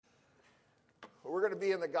We're going to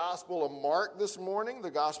be in the Gospel of Mark this morning, the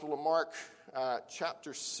Gospel of Mark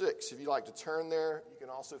chapter 6. If you'd like to turn there, you can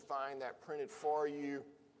also find that printed for you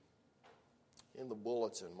in the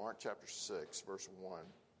bulletin, Mark chapter 6, verse 1.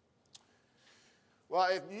 Well,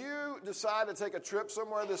 if you decide to take a trip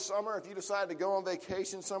somewhere this summer, if you decide to go on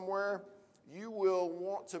vacation somewhere, you will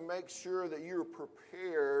want to make sure that you're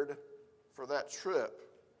prepared for that trip.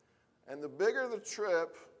 And the bigger the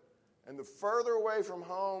trip, and the further away from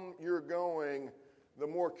home you're going, the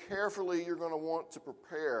more carefully you're going to want to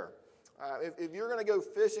prepare. If you're going to go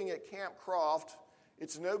fishing at Camp Croft,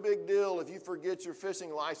 it's no big deal if you forget your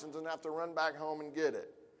fishing license and have to run back home and get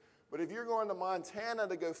it. But if you're going to Montana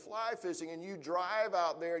to go fly fishing and you drive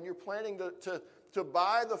out there and you're planning to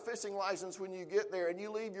buy the fishing license when you get there and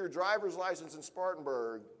you leave your driver's license in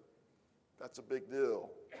Spartanburg, that's a big deal.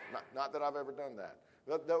 Not that I've ever done that.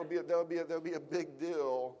 That would be a big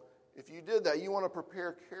deal. If you did that, you want to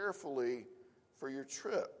prepare carefully for your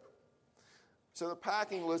trip. So the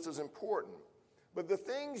packing list is important. But the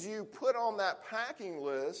things you put on that packing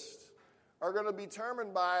list are going to be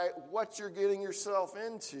determined by what you're getting yourself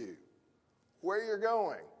into, where you're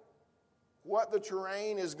going, what the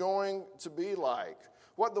terrain is going to be like,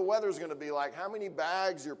 what the weather's going to be like, how many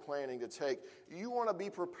bags you're planning to take. You want to be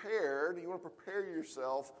prepared. You want to prepare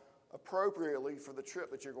yourself appropriately for the trip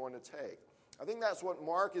that you're going to take. I think that's what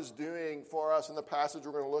Mark is doing for us in the passage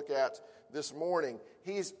we're going to look at this morning.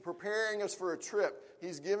 He's preparing us for a trip.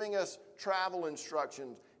 He's giving us travel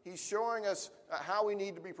instructions. He's showing us how we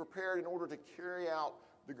need to be prepared in order to carry out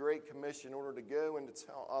the Great Commission, in order to go and to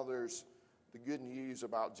tell others the good news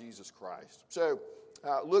about Jesus Christ. So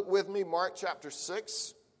look with me, Mark chapter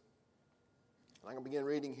 6. I'm going to begin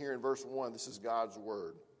reading here in verse 1. This is God's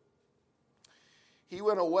word. He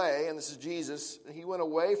went away, and this is Jesus, he went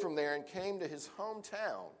away from there and came to his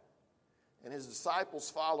hometown, and his disciples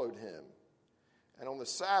followed him. And on the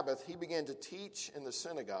Sabbath, he began to teach in the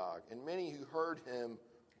synagogue, and many who heard him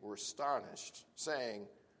were astonished, saying,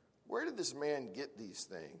 "Where did this man get these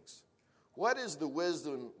things? What is the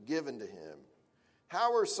wisdom given to him?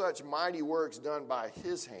 How are such mighty works done by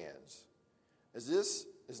his hands?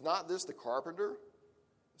 Is not this the carpenter,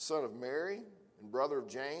 the son of Mary, and brother of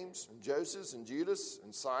James, and Joseph, and Judas,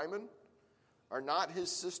 and Simon? Are not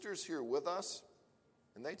his sisters here with us?"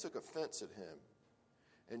 And they took offense at him.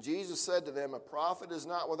 And Jesus said to them, "A prophet is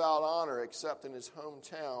not without honor except in his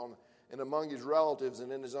hometown and among his relatives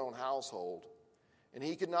and in his own household. And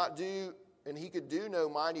he could do no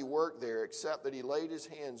mighty work there except that he laid his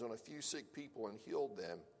hands on a few sick people and healed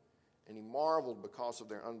them. And he marveled because of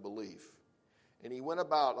their unbelief. And he went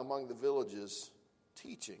about among the villages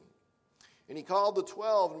teaching. And he called the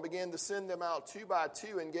 12 and began to send them out 2 by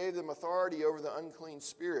 2 and gave them authority over the unclean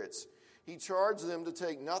spirits. He charged them to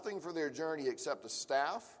take nothing for their journey except a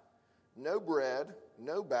staff, no bread,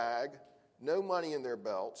 no bag, no money in their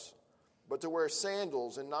belts, but to wear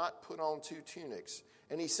sandals and not put on 2 tunics.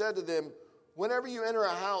 And he said to them, "Whenever you enter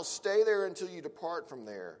a house, stay there until you depart from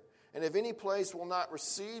there. And if any place will not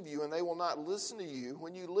receive you and they will not listen to you,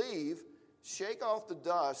 when you leave, shake off the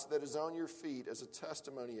dust that is on your feet as a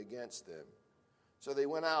testimony against them." So they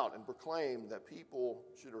went out and proclaimed that people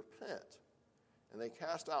should repent. And they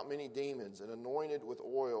cast out many demons and anointed with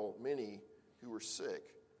oil many who were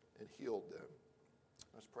sick and healed them.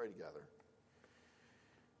 Let's pray together.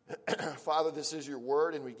 Father, this is your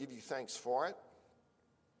word, and we give you thanks for it.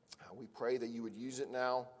 We pray that you would use it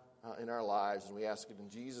now in our lives, and we ask it in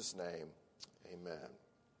Jesus' name. Amen.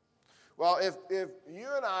 Well, if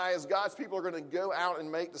you and I, as God's people, are going to go out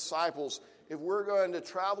and make disciples, if we're going to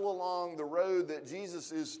travel along the road that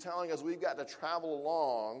Jesus is telling us we've got to travel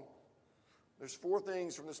along, there's 4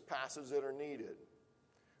 things from this passage that are needed.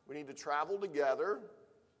 We need to travel together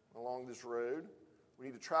along this road. We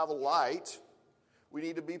need to travel light. We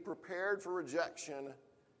need to be prepared for rejection,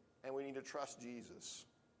 and we need to trust Jesus.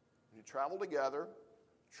 We need to travel together,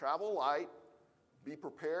 travel light, be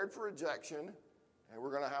prepared for rejection, and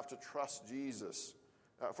we're going to have to trust Jesus.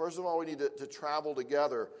 First of all, we need to travel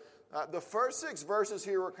together. The first 6 verses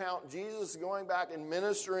here recount Jesus going back and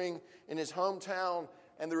ministering in his hometown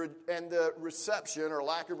and the reception or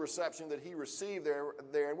lack of reception that he received there.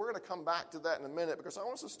 And we're going to come back to that in a minute because I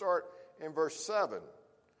want us to start in verse 7,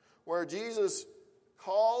 where Jesus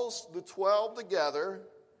calls the 12 together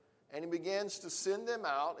and he begins to send them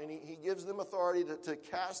out, and he gives them authority to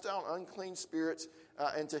cast out unclean spirits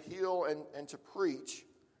and to heal and to preach.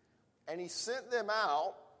 And he sent them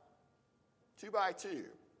out 2 by 2.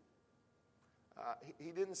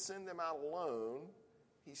 He didn't send them out alone.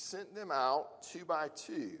 He sent them out 2 by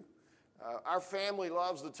 2. Our family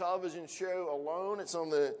loves the television show Alone. It's on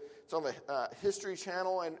the History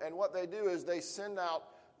Channel, and what they do is they send out,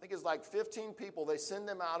 I think it's like 15 people, they send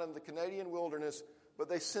them out in the Canadian wilderness, but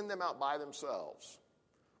they send them out by themselves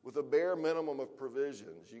with a bare minimum of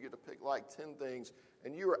provisions. You get to pick like 10 things,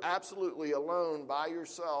 and you are absolutely alone by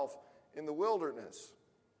yourself in the wilderness.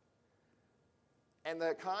 And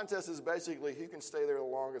the contest is basically who can stay there the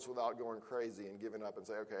longest without going crazy and giving up and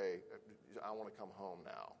say, okay, I want to come home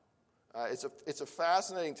now. It's a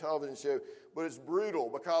fascinating television show, but it's brutal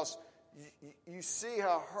because you see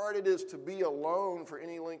how hard it is to be alone for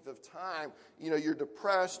any length of time. You know, you're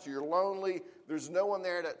depressed, you're lonely, there's no one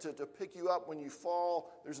there to pick you up when you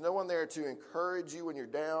fall, there's no one there to encourage you when you're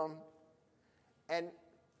down. And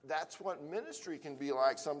that's what ministry can be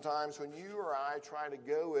like sometimes when you or I try to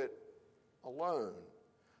go it alone.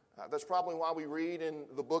 That's probably why we read in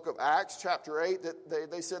the book of Acts, chapter 8,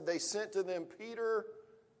 that they said they sent to them Peter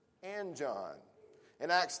and John.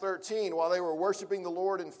 In Acts 13, while they were worshiping the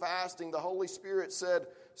Lord and fasting, the Holy Spirit said,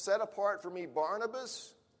 "Set apart for me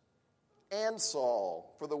Barnabas and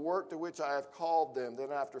Saul for the work to which I have called them."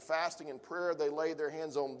 Then after fasting and prayer, they laid their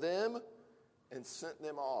hands on them and sent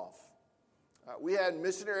them off. We had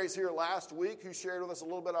missionaries here last week who shared with us a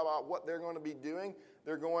little bit about what they're going to be doing.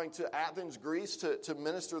 They're going to Athens, Greece to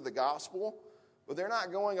minister the gospel. But they're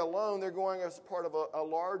not going alone. They're going as part of a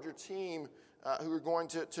larger team who are going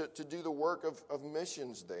to do the work of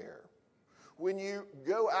missions there. When you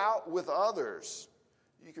go out with others,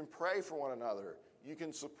 you can pray for one another. You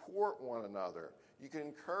can support one another. You can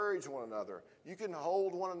encourage one another. You can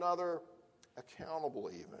hold one another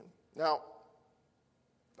accountable even. Now,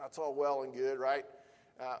 that's all well and good, right?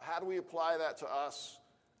 How do we apply that to us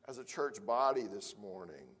as a church body this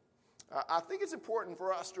morning? I think it's important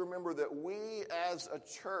for us to remember that we as a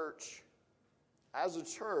church,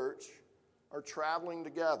 are traveling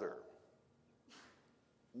together.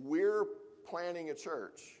 We're planning a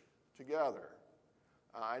church together.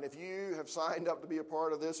 And if you have signed up to be a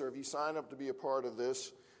part of this, or if you sign up to be a part of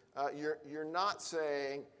this, you're not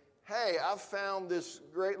saying, hey, I've found this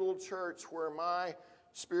great little church where my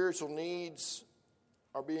spiritual needs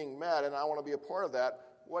are being met and I want to be a part of that.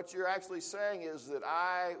 What you're actually saying is that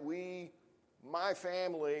my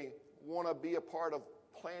family want to be a part of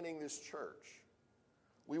planning this church.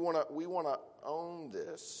 We want to own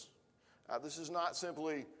this. This is not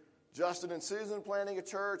simply Justin and Susan planning a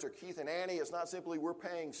church or Keith and Annie. It's not simply we're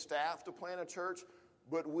paying staff to plant a church,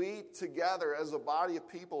 but we together as a body of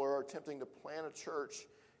people are attempting to plant a church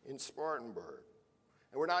in Spartanburg.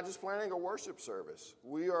 And we're not just planning a worship service.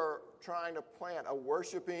 We are trying to plant a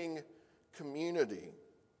worshiping community.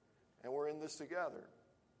 And we're in this together.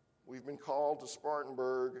 We've been called to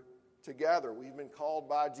Spartanburg together. We've been called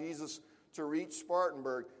by Jesus to reach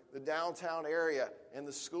Spartanburg, the downtown area, and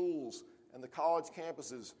the schools, and the college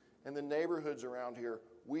campuses, and the neighborhoods around here.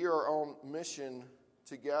 We are on mission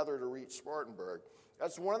together to reach Spartanburg.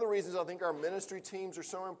 That's one of the reasons I think our ministry teams are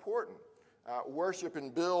so important. Worship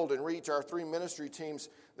and Build and Reach, our 3 ministry teams,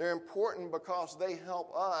 they're important because they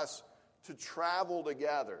help us to travel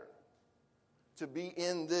together, to be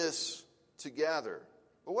in this together.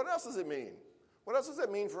 But what else does it mean? What else does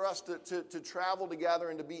it mean for us to travel together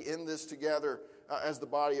and to be in this together as the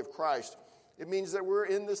body of Christ? It means that we're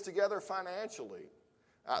in this together financially.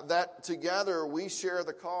 That together we share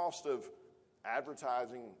the cost of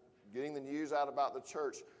advertising, getting the news out about the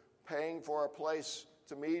church, paying for a place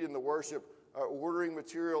to meet in the worship, ordering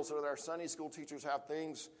materials so that our Sunday school teachers have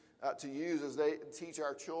things to use as they teach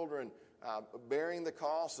our children, bearing the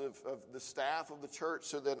cost of the staff of the church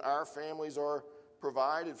so that our families are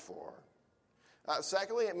provided for.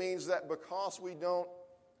 Secondly, it means that because we don't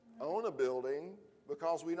own a building,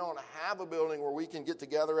 because we don't have a building where we can get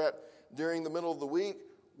together at during the middle of the week,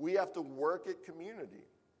 we have to work at community.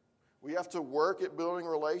 We have to work at building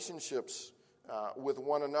relationships with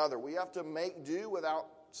one another. We have to make do without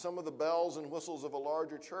some of the bells and whistles of a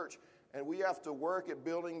larger church. And we have to work at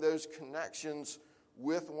building those connections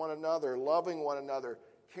with one another, loving one another,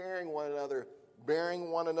 caring one another,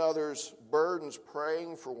 bearing one another's burdens,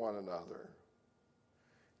 praying for one another.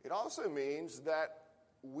 It also means that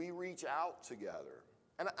we reach out together.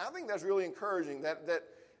 And I think that's really encouraging, that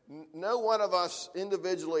no one of us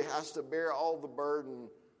individually has to bear all the burden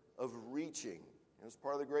of reaching. As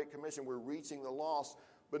part of the Great Commission, we're reaching the lost.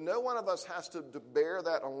 But no one of us has to bear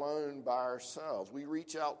that alone by ourselves. We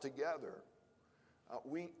reach out together.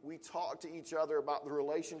 We talk to each other about the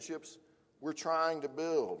relationships we're trying to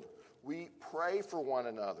build. We pray for one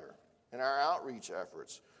another in our outreach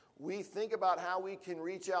efforts. We think about how we can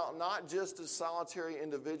reach out not just as solitary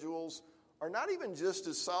individuals or not even just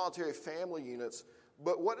as solitary family units,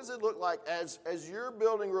 But what does it look like as you're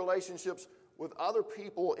building relationships with other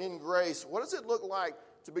people in grace? What does it look like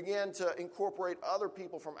to begin to incorporate other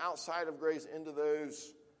people from outside of grace into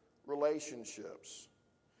those relationships,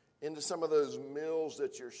 into some of those meals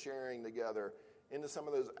that you're sharing together, into some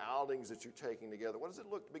of those outings that you're taking together? What does it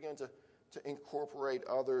look to begin to incorporate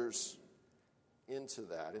others into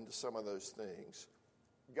that, into some of those things?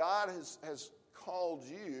 God has called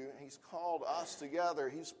you, he's called us together,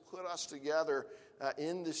 he's put us together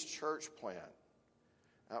in this church plant.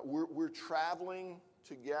 We're traveling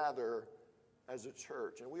together as a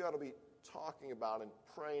church, and we ought to be talking about and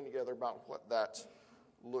praying together about what that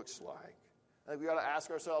looks like. I think we ought to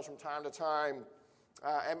ask ourselves from time to time,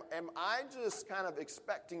 am I just kind of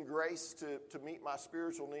expecting grace to meet my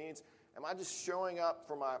spiritual needs? Am I just showing up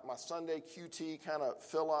for my Sunday QT kind of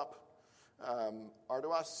fill up? Or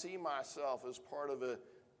do I see myself as part of a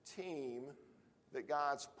team that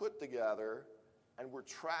God's put together and we're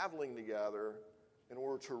traveling together in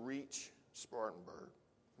order to reach Spartanburg?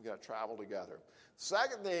 We've got to travel together.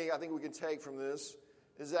 Second thing I think we can take from this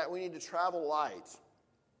is that we need to travel light.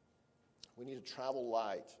 We need to travel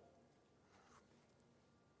light.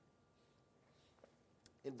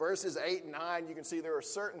 In verses 8 and 9, you can see there are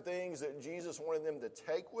certain things that Jesus wanted them to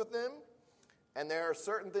take with them, and there are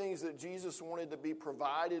certain things that Jesus wanted to be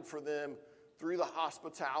provided for them through the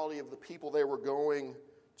hospitality of the people they were going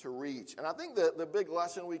to reach. And I think that the big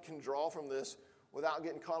lesson we can draw from this, without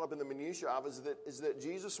getting caught up in the minutiae of it, is that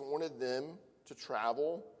Jesus wanted them to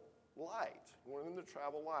travel light. He wanted them to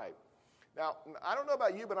travel light. Now, I don't know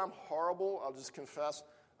about you, but I'm horrible. I'll just confess,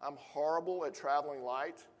 I'm horrible at traveling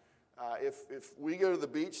light. If we go to the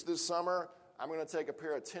beach this summer, I'm going to take a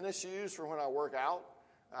pair of tennis shoes for when I work out.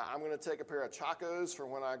 I'm going to take a pair of Chacos for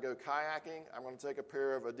when I go kayaking. I'm going to take a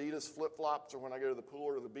pair of Adidas flip-flops for when I go to the pool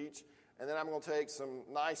or to the beach. And then I'm going to take some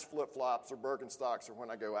nice flip-flops or Birkenstocks for when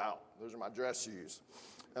I go out. Those are my dress shoes.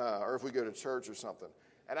 Or if we go to church or something.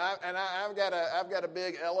 And I've got a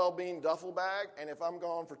big LL Bean duffel bag, and if I'm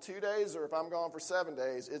gone for 2 days or if I'm gone for 7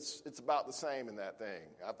 days, it's about the same in that thing.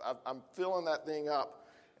 I'm filling that thing up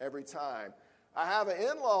every time. I have an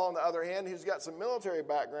in-law, on the other hand, who's got some military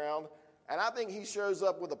background, and I think he shows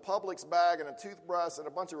up with a Publix bag and a toothbrush and a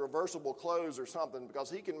bunch of reversible clothes or something, because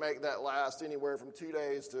he can make that last anywhere from 2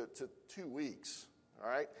 days to 2 weeks. All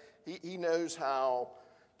right? He knows how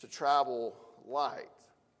to travel light.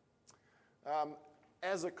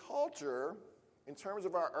 As a culture, in terms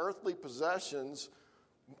of our earthly possessions,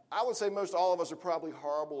 I would say most all of us are probably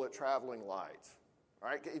horrible at traveling light. All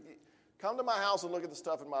right? If you come to my house and look at the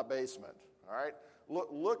stuff in my basement. All right?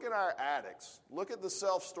 Look at our attics. Look at the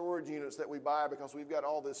self-storage units that we buy because we've got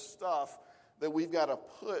all this stuff that we've got to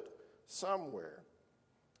put somewhere.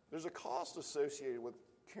 There's a cost associated with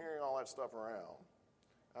carrying all that stuff around.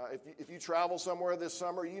 If you travel somewhere this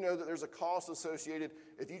summer, you know that there's a cost associated.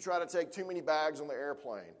 If you try to take too many bags on the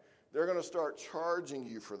airplane, they're going to start charging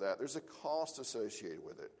you for that. There's a cost associated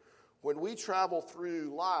with it. When we travel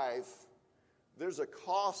through life, there's a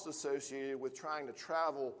cost associated with trying to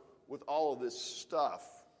travel with all of this stuff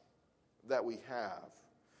that we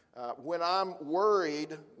have. When I'm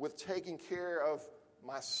worried with taking care of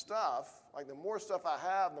my stuff, like the more stuff I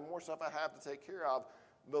have, the more stuff I have to take care of,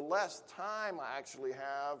 the less time I actually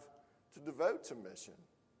have to devote to mission,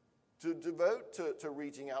 to devote to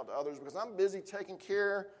reaching out to others, because I'm busy taking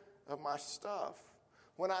care of my stuff.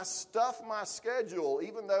 When I stuff my schedule,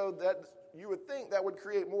 even though that you would think that would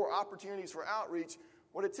create more opportunities for outreach,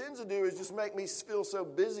 what it tends to do is just make me feel so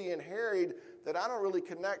busy and harried that I don't really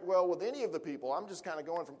connect well with any of the people. I'm just kind of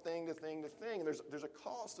going from thing to thing to thing. And there's a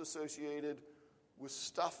cost associated with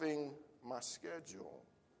stuffing my schedule.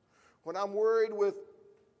 When I'm worried with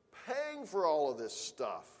paying for all of this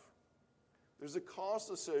stuff, there's a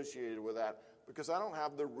cost associated with that because I don't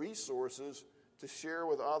have the resources to share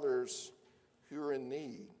with others who are in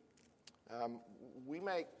need. We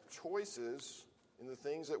make choices in the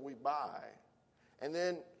things that we buy. And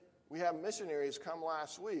then we have missionaries come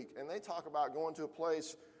last week, and they talk about going to a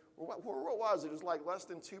place, what was it? It was like less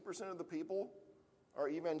than 2% of the people are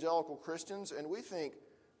evangelical Christians, and we think,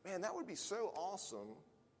 man, that would be so awesome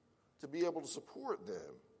to be able to support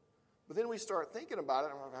them. But then we start thinking about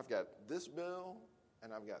it, and I've got this bill,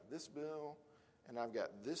 and I've got this bill, and I've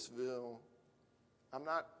got this bill. I'm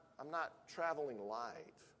not traveling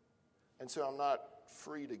light, and so I'm not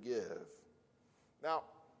free to give. Now,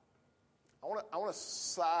 I want to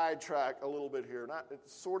sidetrack a little bit here.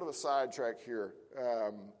 It's sort of a sidetrack here,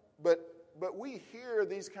 but we hear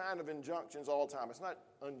these kind of injunctions all the time. It's not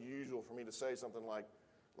unusual for me to say something like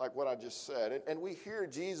what I just said, and we hear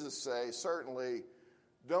Jesus say, certainly,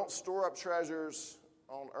 don't store up treasures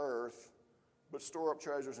on earth, but store up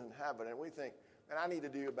treasures in heaven. And we think, man, I need to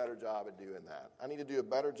do a better job at doing that. I need to do a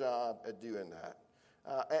better job at doing that.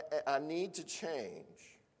 I need to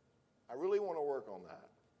change. I really want to work on that.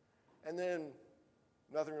 And then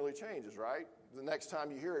nothing really changes, right? The next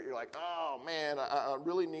time you hear it, you're like, oh, man, I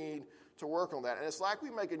really need to work on that. And it's like we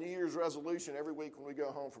make a New Year's resolution every week when we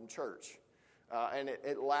go home from church. And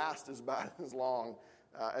it lasts about as long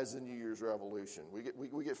as the New Year's revolution.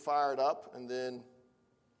 We get fired up, and then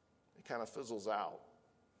it kind of fizzles out.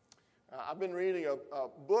 I've been reading a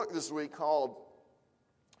book this week called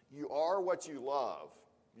You Are What You Love.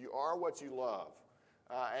 You Are What You Love.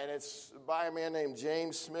 And it's by a man named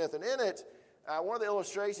James Smith. And in it, one of the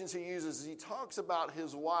illustrations he uses is he talks about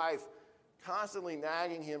his wife constantly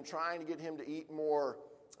nagging him, trying to get him to eat more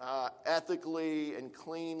ethically and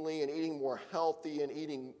cleanly, and eating more healthy, and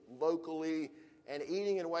eating locally, and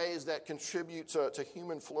eating in ways that contribute to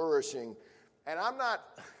human flourishing. And I'm not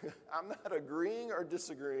agreeing or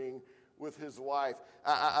disagreeing with his wife.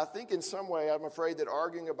 I think in some way, I'm afraid that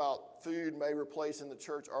arguing about food may replace in the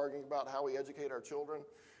church arguing about how we educate our children.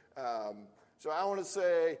 So I want to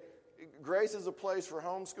say Grace is a place for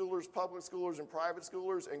homeschoolers, public schoolers, and private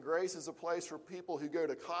schoolers, and Grace is a place for people who go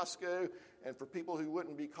to Costco and for people who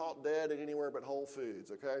wouldn't be caught dead at anywhere but Whole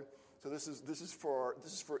Foods, okay? So this is for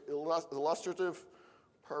illustrative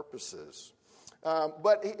purposes.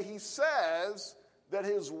 But he says that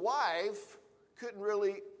his wife couldn't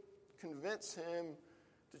really convince him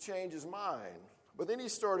to change his mind. But then he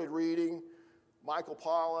started reading Michael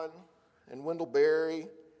Pollan and Wendell Berry,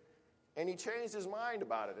 and he changed his mind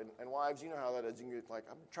about it. And wives, you know how that is. You can get like,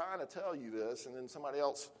 I'm trying to tell you this, and then somebody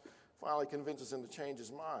else finally convinces him to change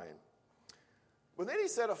his mind. But then he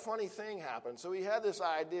said a funny thing happened. So he had this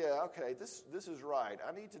idea, okay, this is right.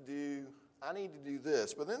 I need to do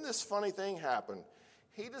this. But then this funny thing happened.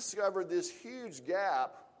 He discovered this huge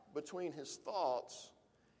gap between his thoughts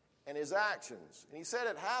and his actions. And he said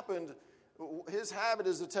it happened, his habit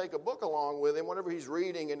is to take a book along with him whenever he's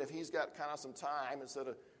reading, and if he's got kind of some time, instead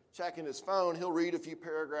of checking his phone, he'll read a few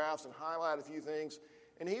paragraphs and highlight a few things.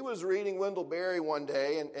 And he was reading Wendell Berry one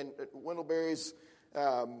day, and Wendell Berry's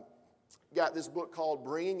got this book called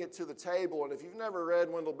Bringing It to the Table. And if you've never read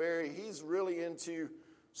Wendell Berry, he's really into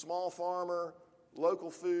small farmer,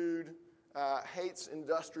 local food, hates the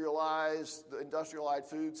industrialized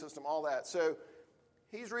food system, all that. So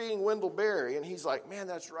he's reading Wendell Berry, and he's like, man,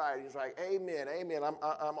 that's right. He's like, amen,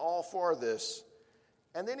 I'm all for this.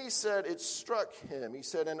 And then he said, it struck him. He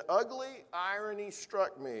said, an ugly irony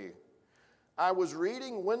struck me. I was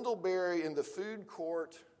reading Wendell Berry in the food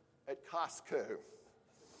court at Costco.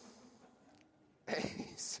 And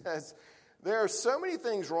he says, there are so many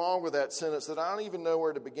things wrong with that sentence that I don't even know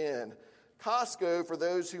where to begin. Costco, for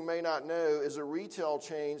those who may not know, is a retail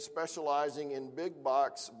chain specializing in big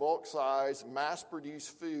box, bulk size,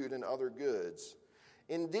 mass-produced food and other goods.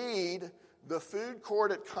 Indeed, the food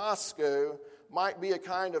court at Costco might be a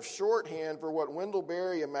kind of shorthand for what Wendell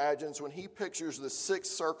Berry imagines when he pictures the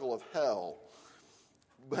sixth circle of hell.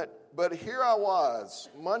 But here I was,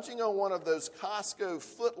 munching on one of those Costco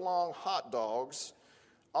foot-long hot dogs,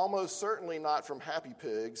 almost certainly not from Happy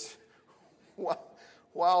Pigs,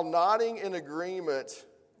 while nodding in agreement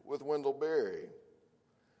with Wendell Berry.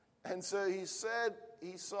 And so he said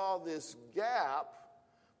he saw this gap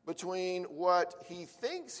between what he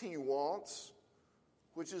thinks he wants,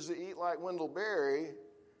 which is to eat like Wendell Berry,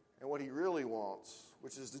 and what he really wants,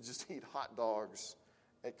 which is to just eat hot dogs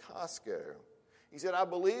at Costco. He said, I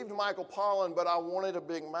believed Michael Pollan, but I wanted a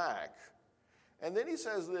Big Mac. And then he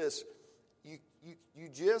says this, you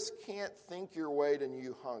just can't think your way to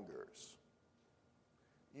new hungers.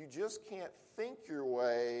 You just can't think your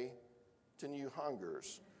way to new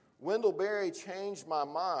hungers. Wendell Berry changed my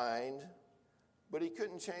mind, but he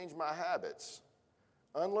couldn't change my habits.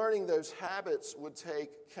 Unlearning those habits would take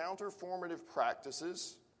counterformative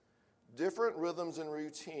practices, different rhythms and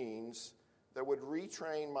routines that would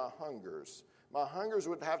retrain my hungers. My hungers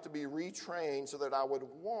would have to be retrained so that I would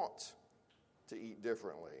want to eat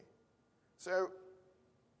differently. So,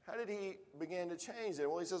 how did he begin to change it?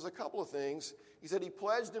 Well, he says a couple of things. He said he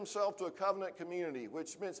pledged himself to a covenant community,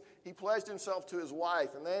 which means he pledged himself to his wife,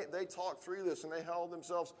 and they talked through this, and they held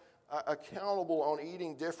themselves accountable on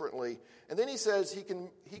eating differently. And then he says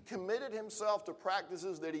he committed himself to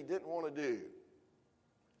practices that he didn't want to do.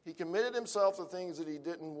 He committed himself to things that he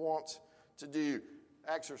didn't want to do.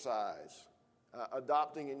 Exercise,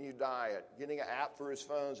 adopting a new diet, getting an app for his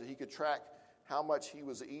phone so he could track how much he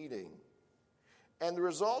was eating. And the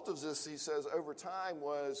result of this, he says, over time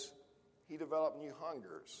was he developed new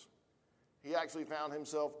hungers. He actually found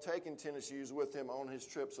himself taking tennis shoes with him on his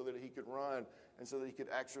trip so that he could run and so that he could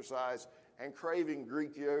exercise. and craving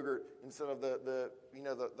Greek yogurt instead of the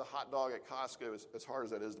hot dog at Costco, as hard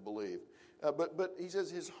as that is to believe. But he says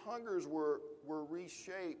his hungers were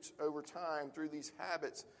reshaped over time through these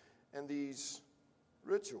habits and these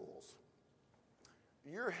rituals.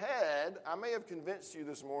 Your head, I may have convinced you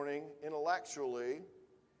this morning intellectually,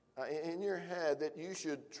 in your head, that you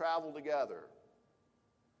should travel together,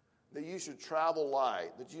 that you should travel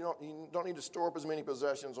light, that you don't need to store up as many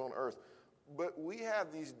possessions on earth. But we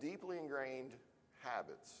have these deeply ingrained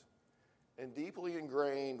habits and deeply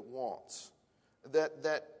ingrained wants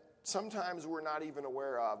that sometimes we're not even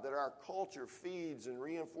aware of, that our culture feeds and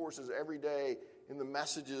reinforces every day in the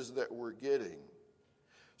messages that we're getting.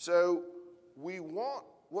 So we want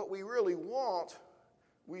what we really want.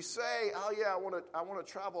 We say, oh yeah, I want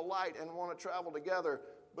to travel light and want to travel together,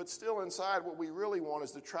 but still inside what we really want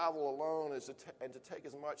is to travel alone and to take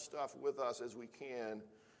as much stuff with us as we can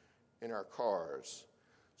in our cars.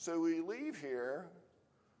 So we leave here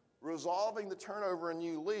resolving to turn over a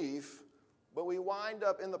new leaf, but we wind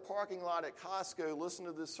up in the parking lot at Costco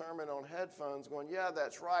listening to this sermon on headphones going, yeah,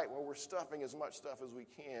 that's right. Well, we're stuffing as much stuff as we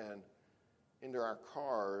can into our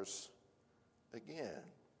cars again.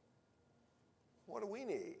 What do we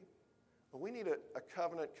need? Well, we need a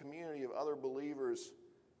covenant community of other believers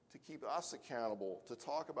to keep us accountable, to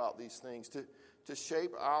talk about these things, to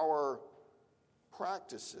shape our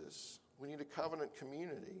practices. We need a covenant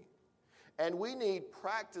community. And we need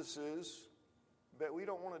practices that we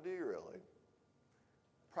don't want to do, really.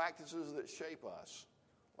 Practices that shape us,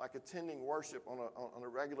 like attending worship on a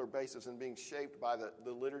regular basis and being shaped by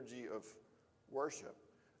the liturgy of worship,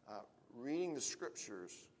 reading the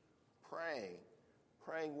scriptures, praying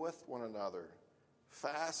with one another,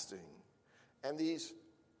 fasting. And these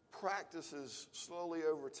practices slowly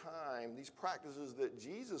over time, these practices that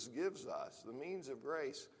Jesus gives us, the means of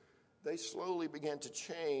grace, they slowly begin to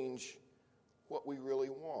change what we really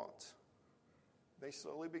want. They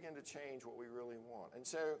slowly begin to change what we really want. And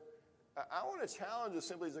so I want to challenge us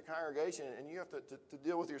simply as a congregation, and you have to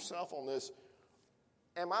deal with yourself on this.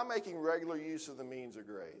 Am I making regular use of the means of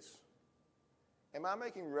grace? Am I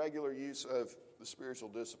making regular use of the spiritual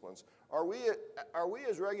disciplines? Are we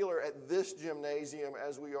as regular at this gymnasium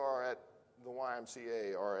as we are at the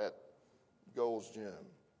YMCA or at Gold's Gym?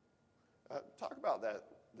 Talk about that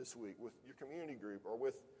this week with your community group or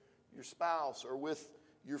with your spouse or with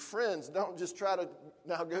your friends. Don't just try to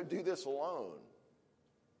now go do this alone,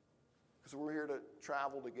 because we're here to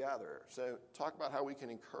travel together. So talk about how we can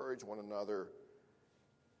encourage one another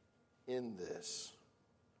in this.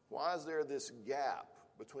 Why is there this gap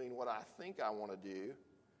between what I think I want to do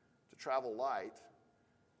to travel light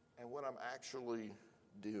and what I'm actually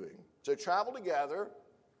doing? So travel together,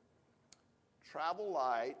 travel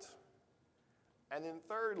light, and then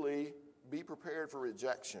thirdly, be prepared for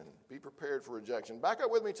rejection. Be prepared for rejection. Back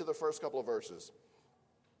up with me to the first couple of verses.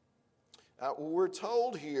 We're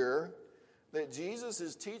told here that Jesus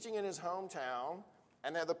is teaching in his hometown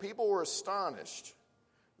and that the people were astonished.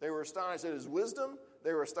 They were astonished at his wisdom.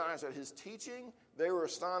 They were astonished at his teaching. They were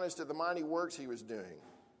astonished at the mighty works he was doing.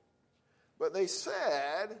 But they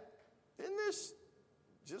said, isn't this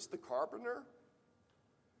just the carpenter?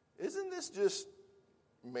 Isn't this just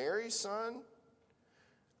Mary's son?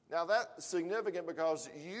 Now that's significant because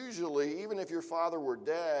usually, even if your father were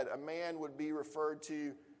dead, a man would be referred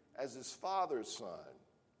to as his father's son,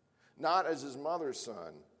 not as his mother's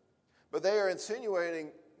son. But they are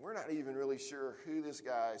insinuating, we're not even really sure who this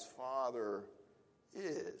guy's father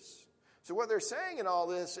is. So what they're saying in all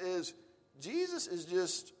this is Jesus is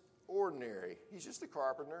just ordinary. He's just a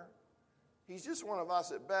carpenter. He's just one of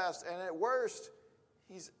us at best. And at worst,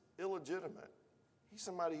 he's illegitimate. He's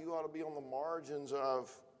somebody who ought to be on the margins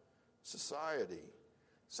of society.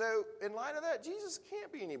 So in light of that, Jesus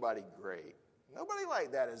can't be anybody great. Nobody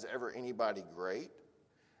like that is ever anybody great.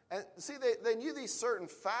 And see, they knew these certain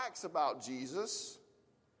facts about Jesus,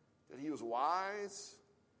 that he was wise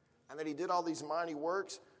and that he did all these mighty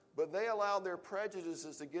works, but they allowed their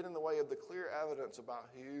prejudices to get in the way of the clear evidence about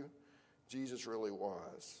who Jesus really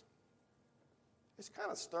was. It's kind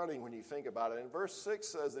of stunning when you think about it. And verse 6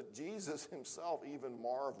 says that Jesus himself even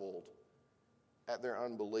marveled at their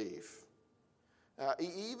unbelief.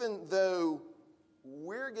 Even though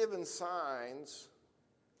we're given signs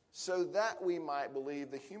so that we might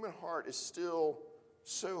believe, the human heart is still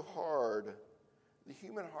so hard. The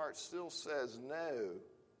human heart still says no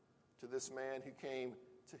to this man who came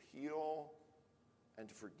to heal and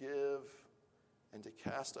to forgive and to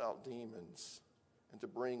cast out demons and to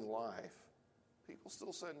bring life. People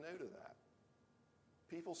still said no to that.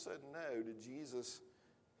 People said no to Jesus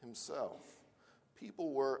himself.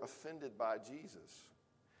 People were offended by Jesus.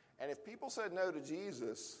 And if people said no to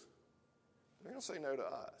Jesus, they're going to say no to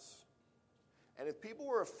us. And if people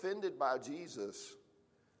were offended by Jesus,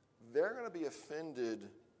 they're going to be offended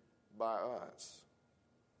by us.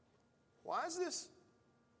 Why is this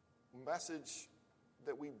message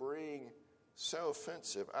that we bring so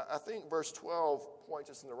offensive? I think verse 12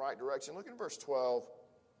 points us in the right direction. Look at verse 12.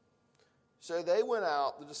 So they went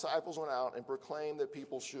out, the disciples went out and proclaimed that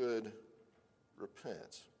people should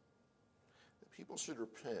repent. That people should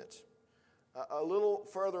repent. A little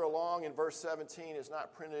further along in verse 17, it's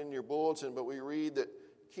not printed in your bulletin, but we read that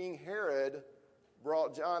King Herod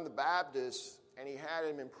brought John the Baptist and he had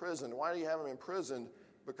him imprisoned. Why did he have him imprisoned?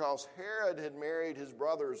 Because Herod had married his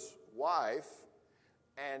brother's wife,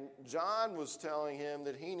 and John was telling him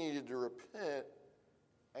that he needed to repent,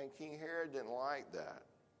 and King Herod didn't like that.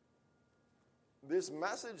 This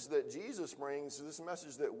message that Jesus brings, this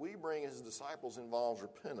message that we bring as disciples, involves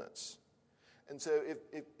repentance. And so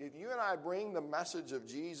if you and I bring the message of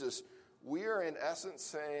Jesus, we are in essence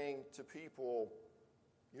saying to people,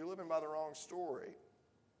 you're living by the wrong story.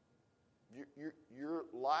 Your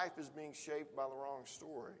life is being shaped by the wrong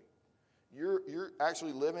story. You're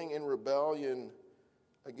actually living in rebellion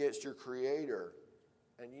against your Creator,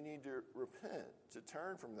 and you need to repent, to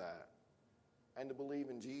turn from that, and to believe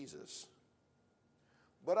in Jesus.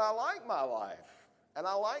 But I like my life, and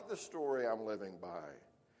I like the story I'm living by.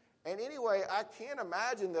 And anyway, I can't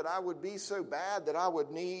imagine that I would be so bad that I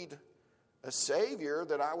would need a Savior,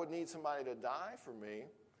 that I would need somebody to die for me.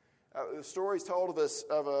 The story's told of us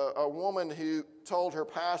of a woman who told her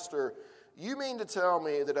pastor, "You mean to tell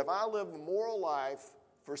me that if I live a moral life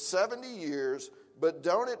for 70 years, but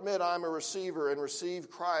don't admit I'm a receiver and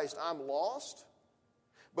receive Christ, I'm lost?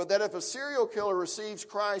 But that if a serial killer receives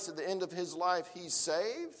Christ at the end of his life, he's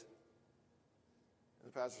saved?" And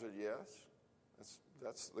the pastor said, "Yes,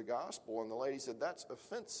 that's the gospel." And the lady said, "That's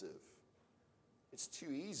offensive. It's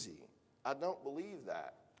too easy. I don't believe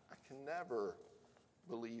that. I can never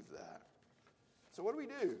believe that." So what do we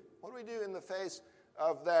do? What do we do in the face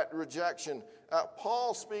of that rejection?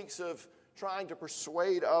 Paul speaks of trying to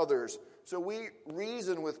persuade others. So we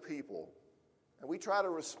reason with people, and we try to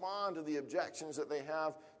respond to the objections that they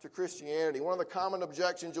have to Christianity. One of the common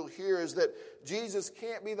objections you'll hear is that Jesus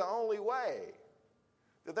can't be the only way,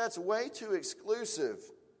 that that's way too exclusive,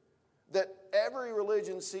 that every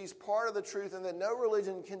religion sees part of the truth and that no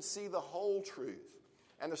religion can see the whole truth.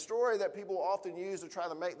 And the story that people often use to try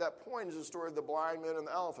to make that point is the story of the blind man and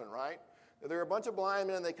the elephant, right? There are a bunch of blind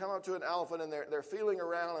men, and they come up to an elephant, and they're feeling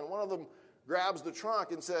around, and one of them grabs the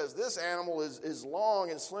trunk and says, "This animal is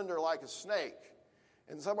long and slender like a snake."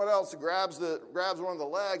 And someone else grabs one of the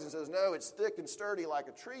legs and says, "No, it's thick and sturdy like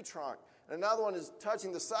a tree trunk." And another one is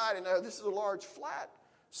touching the side, and "No, this is a large, flat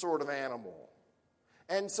sort of animal."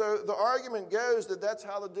 And so the argument goes that that's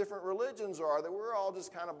how the different religions are, that we're all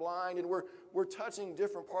just kind of blind, and we're touching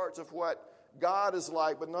different parts of what God is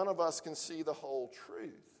like, but none of us can see the whole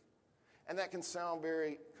truth. And that can sound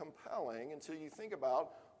very compelling until you think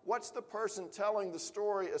about, what's the person telling the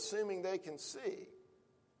story assuming they can see?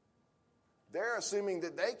 They're assuming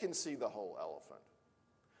that they can see the whole elephant,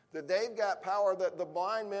 that they've got power that the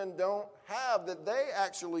blind men don't have, that they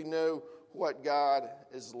actually know what God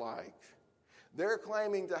is like. They're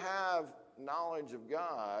claiming to have knowledge of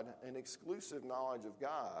God, an exclusive knowledge of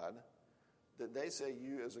God, that they say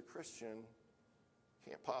you as a Christian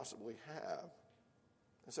can't possibly have.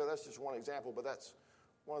 And so that's just one example, but that's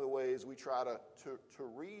one of the ways we try to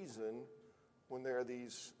reason when there are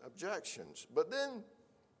these objections. But then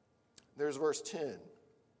there's verse 10.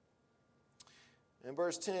 In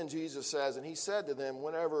verse 10, Jesus says, "And he said to them,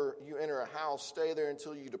 whenever you enter a house, stay there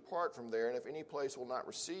until you depart from there. And if any place will not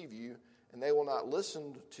receive you, and they will not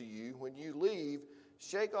listen to you, when you leave,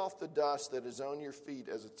 shake off the dust that is on your feet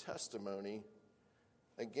as a testimony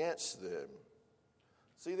against them."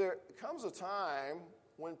 See, there comes a time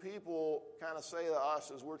when people kind of say to us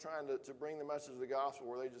as we're trying to bring the message of the gospel,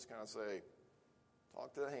 where they just kind of say,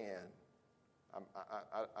 "Talk to the hand.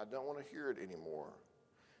 I don't want to hear it anymore."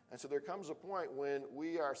 And so there comes a point when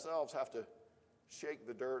we ourselves have to shake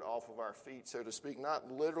the dirt off of our feet, so to speak.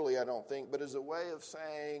 Not literally, I don't think, but as a way of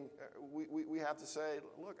saying, we have to say,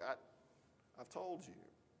 "Look, I've told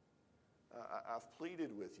you. I've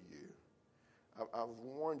pleaded with you. I've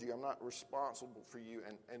warned you. I'm not responsible for you.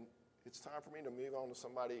 And it's time for me to move on to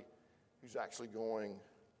somebody who's actually going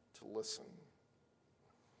to listen."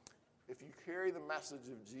 If you carry the message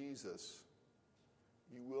of Jesus,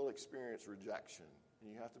 you will experience rejection,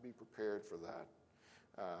 and you have to be prepared for that.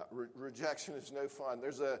 Rejection is no fun.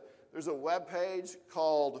 There's a web page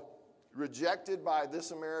called Rejected by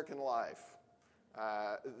This American Life.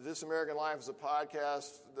 This American Life is a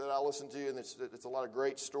podcast that I listen to, and it's a lot of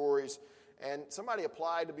great stories. And somebody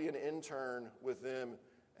applied to be an intern with them,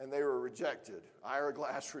 and they were rejected. Ira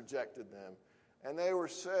Glass rejected them. And they were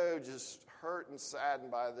so just hurt and saddened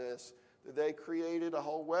by this that they created a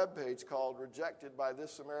whole webpage called Rejected by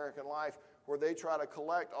This American Life, where they try to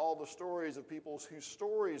collect all the stories of people whose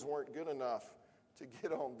stories weren't good enough to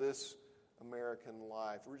get on This American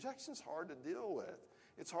Life. Rejection's hard to deal with.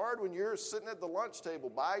 It's hard when you're sitting at the lunch table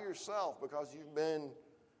by yourself because you've been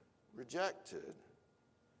rejected.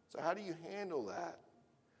 So how do you handle that?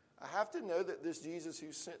 I have to know that this Jesus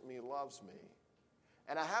who sent me loves me.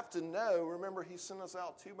 And I have to know, remember, he sent us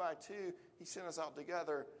out 2 by 2. He sent us out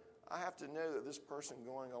together. I have to know that this person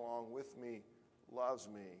going along with me loves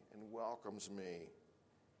me and welcomes me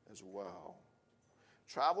as well.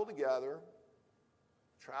 Travel together.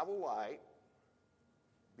 Travel light.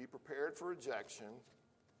 Be prepared for rejection.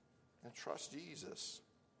 And trust Jesus.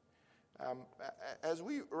 As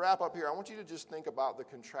we wrap up here, I want you to just think about the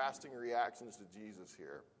contrasting reactions to Jesus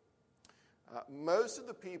here. Most of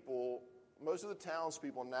the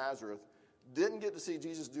townspeople in Nazareth didn't get to see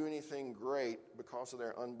Jesus do anything great because of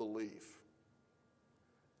their unbelief.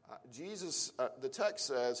 Jesus, the text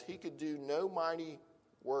says, he could do no mighty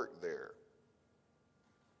work there.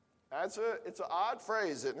 It's an odd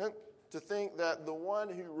phrase, isn't it? To think that the one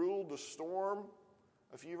who ruled the storm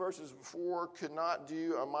a few verses before could not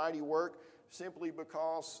do a mighty work simply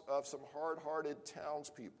because of some hard-hearted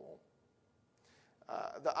townspeople.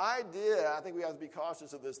 The idea, I think we have to be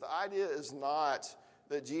cautious of this, the idea is not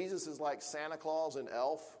that Jesus is like Santa Claus and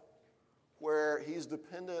Elf, where he's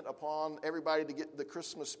dependent upon everybody to get the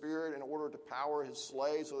Christmas spirit in order to power his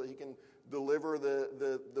sleigh so that he can deliver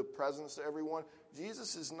the presents to everyone.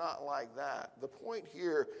 Jesus is not like that. The point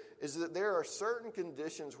here is that there are certain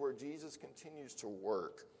conditions where Jesus continues to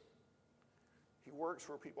work. He works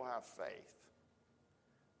where people have faith.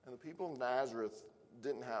 And the people of Nazareth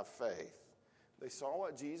didn't have faith. They saw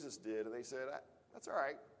what Jesus did, and they said, that's all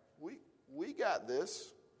right. We got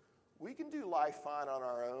this. We can do life fine on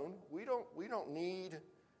our own. We don't need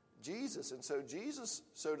Jesus. And so Jesus,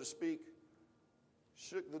 so to speak,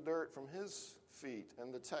 shook the dirt from his feet.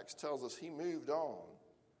 And the text tells us he moved on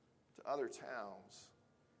to other towns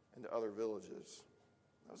and to other villages.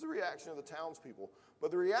 That was the reaction of the townspeople. But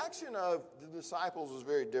the reaction of the disciples was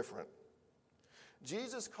very different.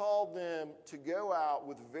 Jesus called them to go out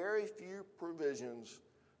with very few provisions,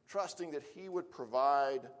 trusting that he would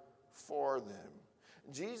provide for them.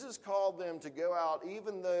 Jesus called them to go out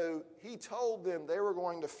even though he told them they were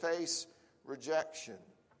going to face rejection.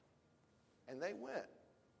 And they went.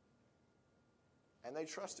 And they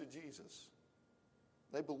trusted Jesus.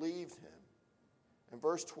 They believed him. And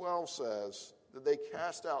verse 12 says that they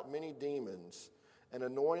cast out many demons and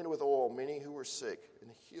anointed with oil many who were sick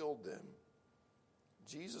and healed them.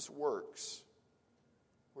 Jesus works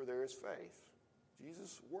where there is faith.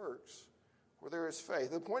 Jesus works where there is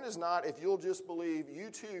faith. The point is not if you'll just believe, you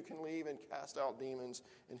too can leave and cast out demons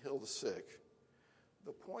and heal the sick.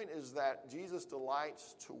 The point is that Jesus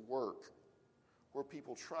delights to work where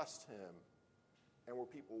people trust him and where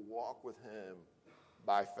people walk with him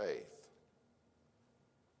by faith.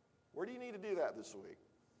 Where do you need to do that this week?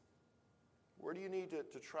 Where do you need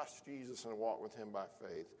to trust Jesus and walk with him by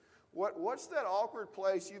faith? What's that awkward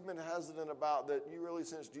place you've been hesitant about that you really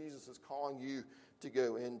sense Jesus is calling you to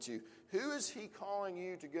go into? Who is he calling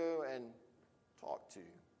you to go and talk to?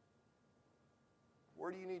 Where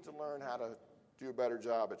do you need to learn how to do a better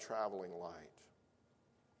job at traveling light?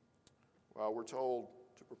 Well, we're told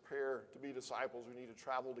to prepare to be disciples. We need to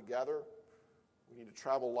travel together. We need to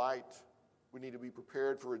travel light. We need to be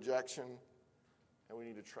prepared for rejection. And we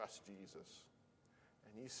need to trust Jesus.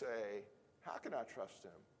 And you say, how can I trust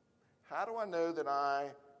him? How do I know that I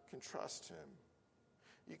can trust him?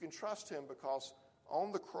 You can trust him because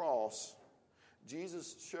on the cross,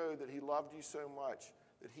 Jesus showed that he loved you so much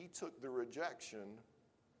that he took the rejection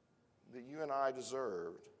that you and I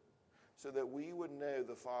deserved so that we would know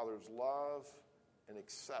the Father's love and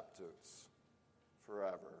acceptance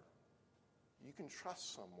forever. You can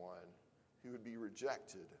trust someone who would be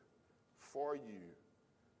rejected for you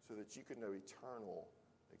so that you could know eternal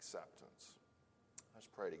acceptance. Let's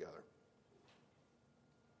pray together.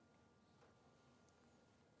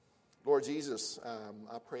 Lord Jesus,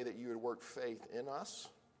 I pray that you would work faith in us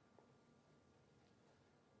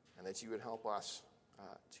and that you would help us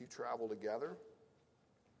to travel together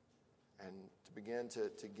and to begin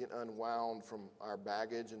to get unwound from our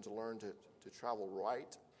baggage and to learn to travel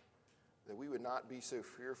right, that we would not be so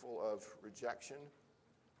fearful of rejection,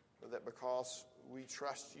 but that because we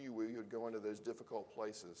trust you, we would go into those difficult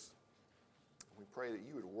places. We pray that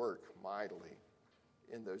you would work mightily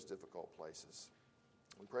in those difficult places.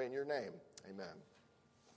 We pray in your name. Amen.